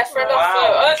 go there, friend of Wow,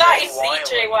 foe. Oh, that Jay is Wiley.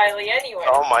 CJ Wiley anyway.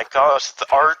 Oh my gosh, the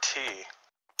RT.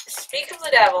 Speak of the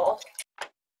devil.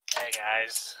 Hey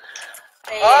guys.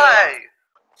 Hey, Hi!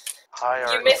 Hi,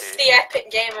 RT. you missed the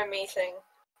epic gamer meeting.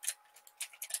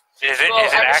 Is it Well,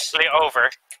 is it actually over?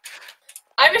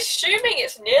 I'm assuming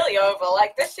it's nearly over.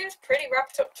 Like, this seems pretty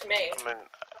wrapped up to me. I mean,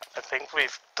 I think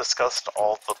we've discussed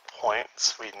all the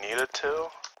points we needed to,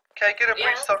 Can I get a brief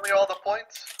Yeah. summary of all the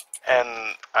points?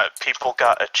 and people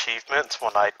got achievements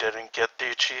when I didn't get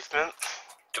the achievement.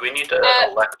 Do we need to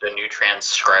elect a new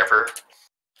transcriber?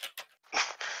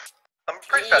 I'm a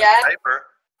pretty fast Yeah. typer.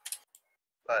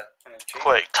 But,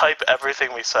 Quick, type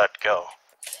everything we said, go.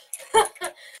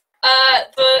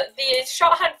 The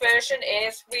shorthand version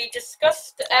is we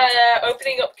discussed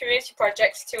opening up community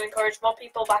projects to encourage more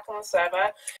people back on the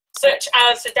server, such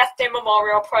as the Death Day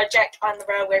Memorial Project and the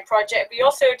Railway Project. We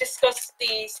also discussed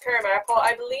the Superior Airport,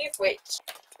 I believe, which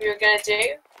we were going to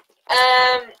do.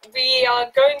 We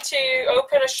are going to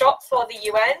open a shop for the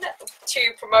UN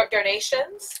to promote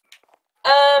donations.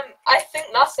 I think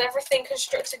that's everything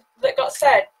constructed that got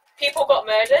said. People got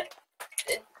murdered.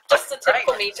 Just a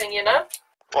typical meeting, you know?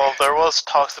 Well, there was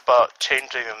talks about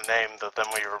changing the name, but then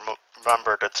we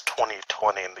remembered it's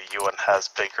 2020 and the UN has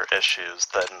bigger issues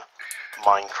than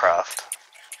Minecraft.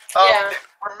 Yeah.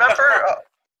 Remember,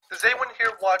 does anyone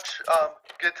here watch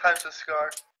Good Times with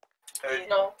Scar?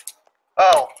 No.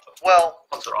 Oh, well,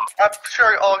 What's wrong? I'm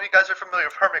sure all of you guys are familiar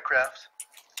with Hermitcraft.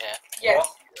 Yes.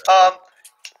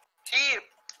 He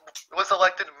was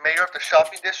elected mayor of the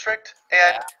shopping district,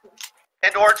 and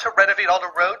in order to renovate all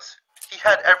the roads, he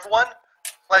had everyone,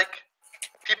 like,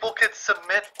 people could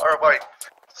submit, or wait,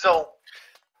 so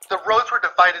the roads were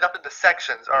divided up into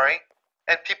sections, alright?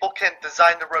 And people can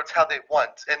design the roads how they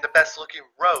want, and the best looking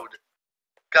road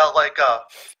got, like, a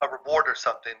reward or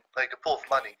something, like a pool of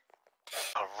money.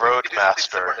 A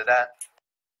roadmaster. Similar to that.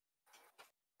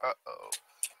 Uh-oh.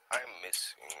 I'm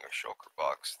missing a shulker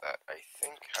box that I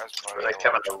think has my... Were they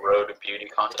having a road beauty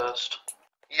contest?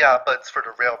 Yeah, but it's for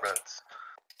the railroads.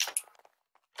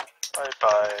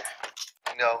 Bye-bye.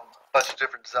 You know, a bunch of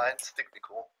different designs. I think it'd be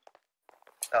cool.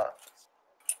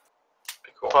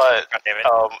 Be cool. But, God damn it.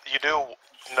 you do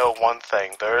know one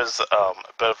thing. There is a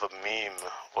bit of a meme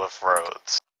with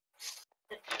roads.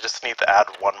 You just need to add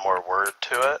one more word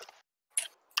to it.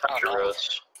 Country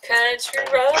roads. Country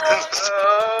roads.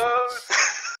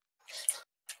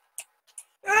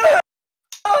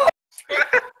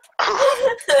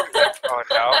 Oh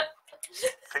no.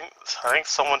 I think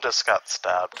someone just got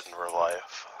stabbed in real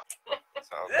life.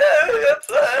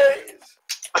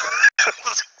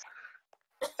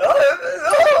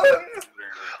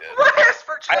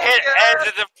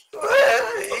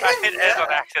 It ends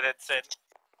on accident, Sid.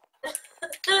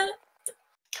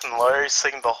 Can Larry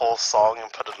sing the whole song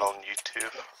and put it on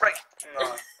YouTube? Right.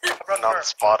 No. And on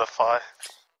Spotify?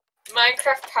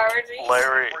 Minecraft parody.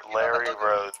 Larry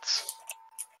Rhodes.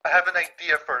 I have an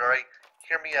idea for it, alright?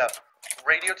 Hear me out.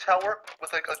 Radio tower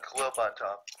with like a globe on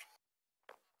top.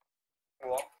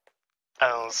 What?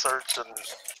 And search and...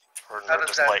 How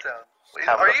does that sound? Wait,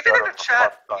 have are the you even in photo the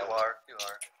chat? up You are. You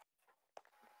are.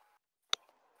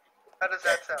 How does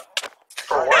that sound?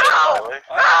 For what, Charlie?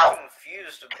 I'm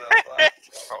confused about that.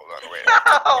 Hold on, wait.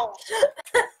 Ow!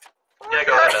 Yeah,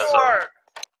 go ahead, Ezra.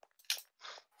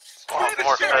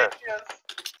 More fit.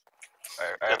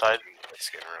 I have to do my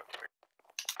skin real quick.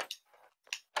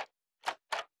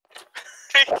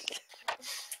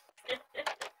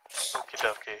 Okie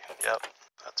dokie. Yep,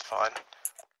 that's fine.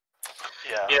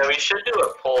 Yeah. Yeah, we should do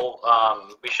a poll.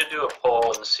 We should do a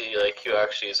poll and see like who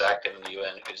actually is active in the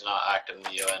UN, who's not active in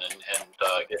the UN, and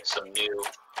get some new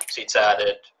seats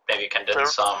added. Maybe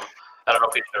condense some. I don't know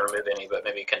if we should remove any, but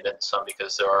maybe condense some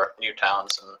because there are new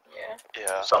towns and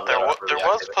some There that was aren't really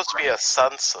active supposed to be a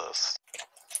census.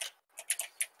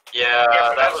 Yeah,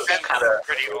 but that was kind of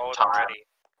pretty old time. already.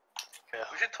 Yeah.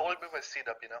 We should totally move my seat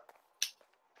up, you know?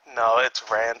 No, it's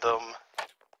random.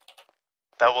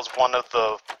 That was one of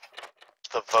the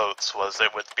votes, was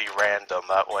it would be random.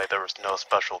 That way there was no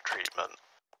special treatment.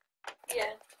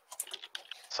 Yeah.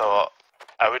 So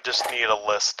I would just need a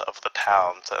list of the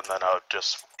towns, and then I would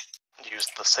just use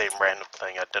the same random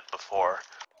thing I did before.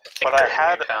 But I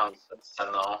had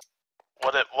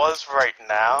what it was right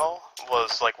now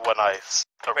was like when I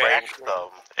arranged them,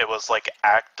 it was like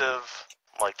active,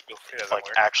 like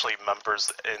actually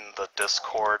members in the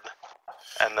Discord,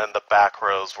 and then the back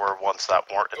rows were ones that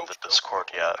weren't in the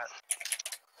Discord yet.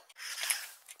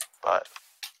 But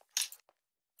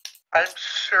I'm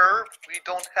sure we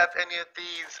don't have any of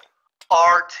these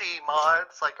RT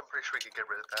mods. Like, I'm pretty sure we could get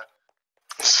rid of that.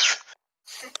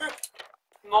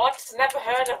 Mods? Never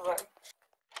heard of them.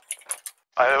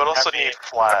 I would also need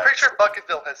flags. I'm pretty sure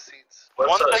Bucketville has seats. One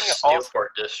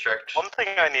thing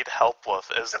I need help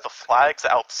with is the flags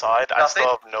outside. I still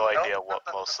have no idea what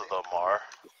most of them are.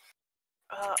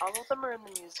 All of them are in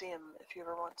the museum, if you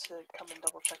ever want to come and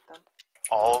double check them.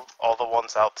 All the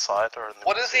ones outside are in the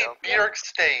What is museum? a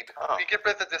Bjergstad? Oh. We get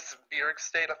rid of this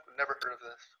Bjergstad? I've never heard of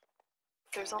this.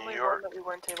 There's only one that we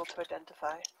weren't able to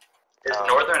identify. Is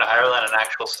Northern Ireland an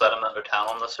actual settlement or town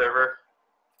on the server?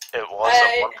 It was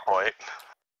at one point.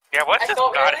 Yeah, what's I this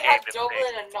thought we only had Godhaven Dublin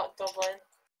thing? and not Dublin.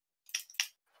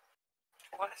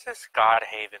 What is this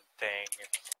Godhaven thing?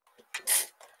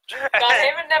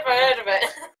 Godhaven, never heard of it.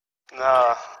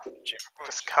 Nah,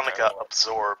 just kind of got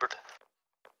absorbed.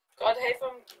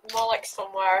 Godhaven, more like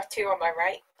somewhere too on my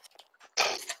right.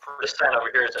 This town over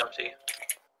here is empty.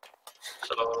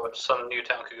 So some new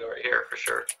town could go right here for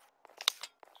sure.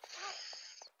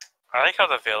 I like how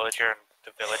the villager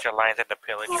alliance and the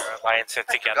pillager alliance are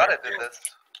together. I did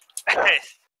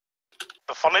this.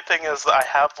 The funny thing is that I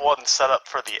have one set up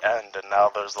for the end, and now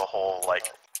there's the whole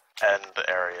like end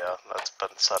area that's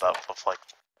been set up with like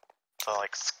the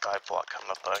skyblock kind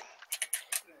of thing.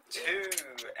 2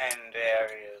 end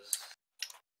areas.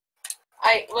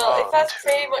 If that's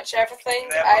pretty much everything,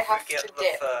 Never I have forget to the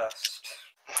dip. first.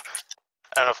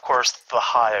 And of course, the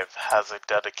Hive has a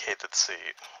dedicated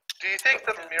seat. Do you think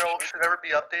the mural should ever be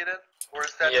updated? Or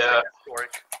is that Yeah.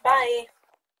 historic? Bye.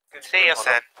 See you,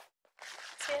 Sid.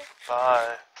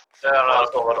 Bye.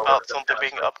 About something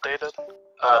being updated?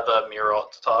 The mural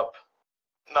at the top.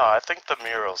 No, I think the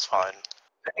mural's fine.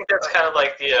 I think that's kind of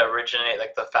like the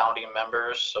the founding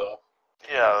members, so...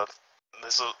 Yeah,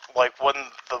 this is, like, when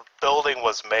the building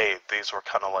was made, these were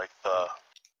kind of like the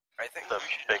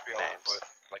big names. With,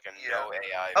 like, a no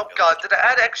AI Oh god, did I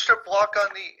add extra block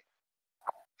on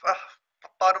the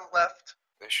bottom left?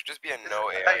 There should just be a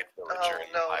no AI villager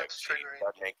in the no, Hive that's seat.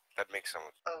 triggering. That'd make some...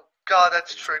 Oh god,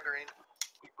 that's triggering.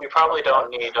 We probably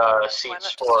don't need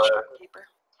seats for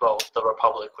the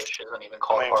Republic, which isn't even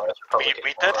called Republic.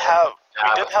 We did have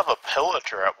a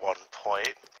pillager at one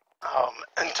point,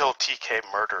 until TK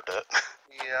murdered it.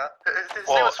 Yeah. His name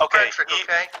Well, was okay, Frederick,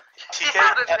 okay?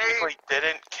 TK technically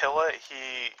didn't kill it.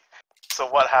 So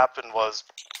what happened was,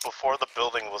 before the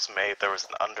building was made, there was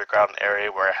an underground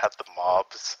area where it had the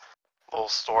mobs little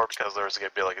stored because there was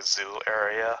gonna be like a zoo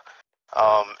area.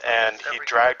 And he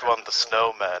dragged one of the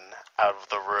snowmen out of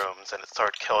the rooms, and it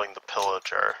started killing the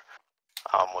pillager,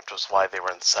 which was why they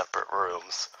were in separate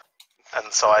rooms.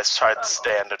 And so I tried to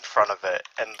stand in front of it,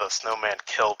 and the snowman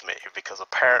killed me, because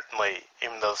apparently,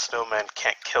 even though the snowman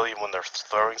can't kill you when they're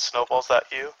throwing snowballs at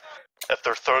you, if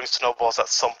they're throwing snowballs at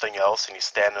something else and you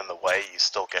stand in the way, you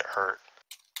still get hurt.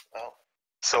 Oh.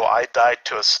 So I died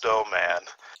to a snowman,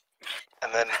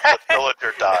 and then the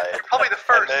pillager died. Probably the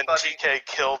first, and then buddy. TK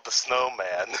killed the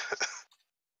snowman.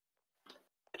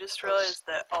 I just realized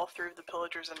that all 3 of the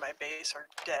pillagers in my base are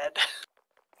dead.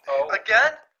 Oh.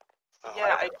 Again?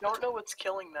 Yeah, I don't know what's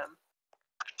killing them.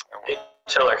 Hey,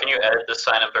 Tiller, can you edit the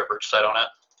sign up birch site on it?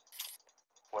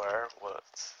 Where? What?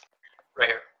 Right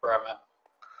here, where I'm at.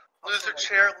 Loser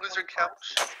chair, loser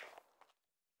couch.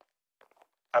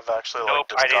 I've actually Nope,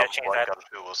 just I need to stopped change work that. on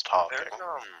who was talking.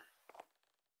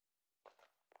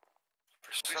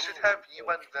 There's We should have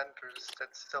UN vendors that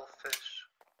sell fish.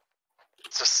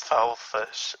 Just sell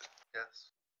fish. Yes.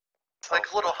 It's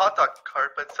like a little hot dog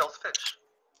cart, but it sells fish.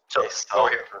 So, They sell over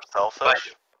here. for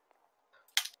selfish.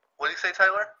 What do you say,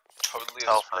 Tyler? totally a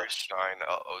Selfish. spruce sign.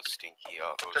 Uh-oh, stinky.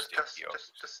 Uh-oh, Just stinky.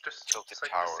 Tilted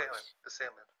like towers. the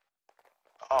salmon.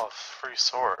 Oh, free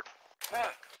sword.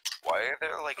 Why are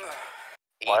there like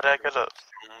Why did I get a...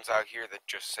 rooms out here that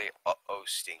just say "uh-oh,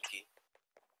 stinky"?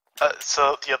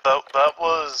 So, yeah, that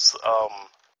was,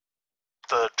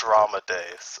 the drama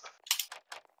days.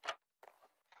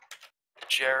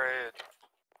 Jared.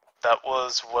 That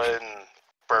was when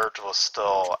Burge was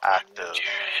still active.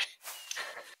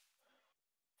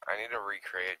 I need to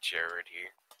recreate Jared here.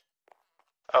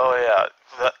 Oh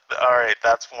yeah, alright,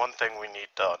 that's one thing we need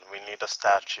done. We need a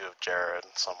statue of Jared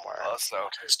somewhere. Also,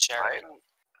 What is Jared?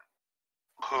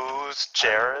 Who's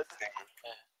Jared?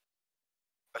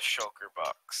 A shulker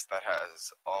box that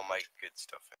has all my good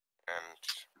stuff in it, and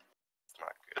it's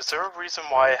not good. Is there a reason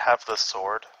why I have the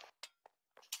sword?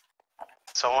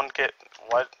 Someone get...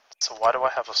 what? So why do I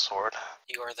have a sword?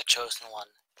 You are the chosen one.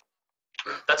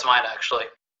 That's mine, actually.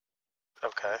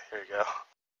 Okay, here you go.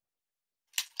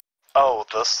 Oh,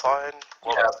 this sign?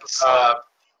 What Yeah, was this sign?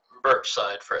 birch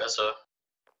side for Essa.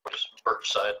 Or just birch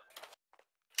side.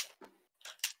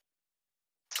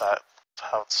 Is that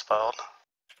how it's spelled?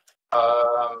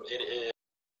 It is.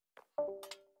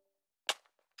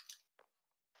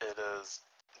 It is...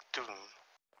 Doom.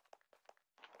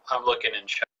 I'm looking in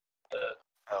chat.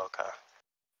 Oh, okay.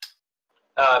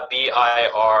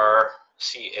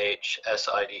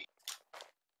 BIRCHSID.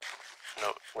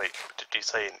 No, wait, did you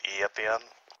say an E at the end?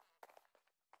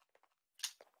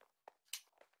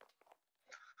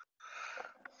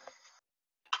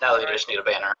 Now they just need a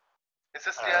banner. Is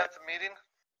this the Alright. end of the meeting?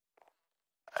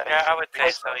 Yeah, I would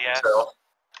say so, yes. So,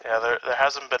 Yeah, there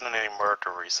hasn't been any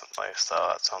murder recently, so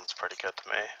that sounds pretty good to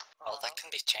me. Well, that can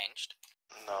be changed.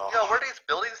 No. Yo, where are these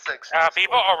buildings next?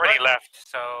 People already left,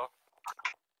 so...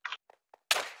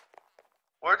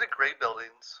 Where are the gray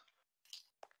buildings?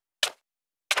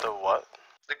 The what?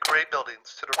 The gray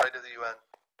buildings to the right of the UN.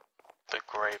 The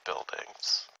gray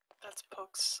buildings. That's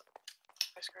Poke's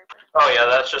skyscraper. oh yeah,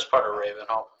 that's just part of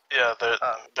Ravenhall. Yeah,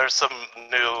 there's some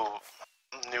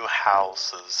new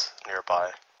houses nearby.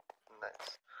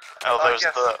 Nice. Oh, there's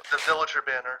yes, the villager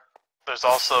banner. there's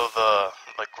also the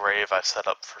grave I set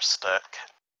up for Stick.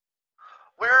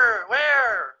 Where?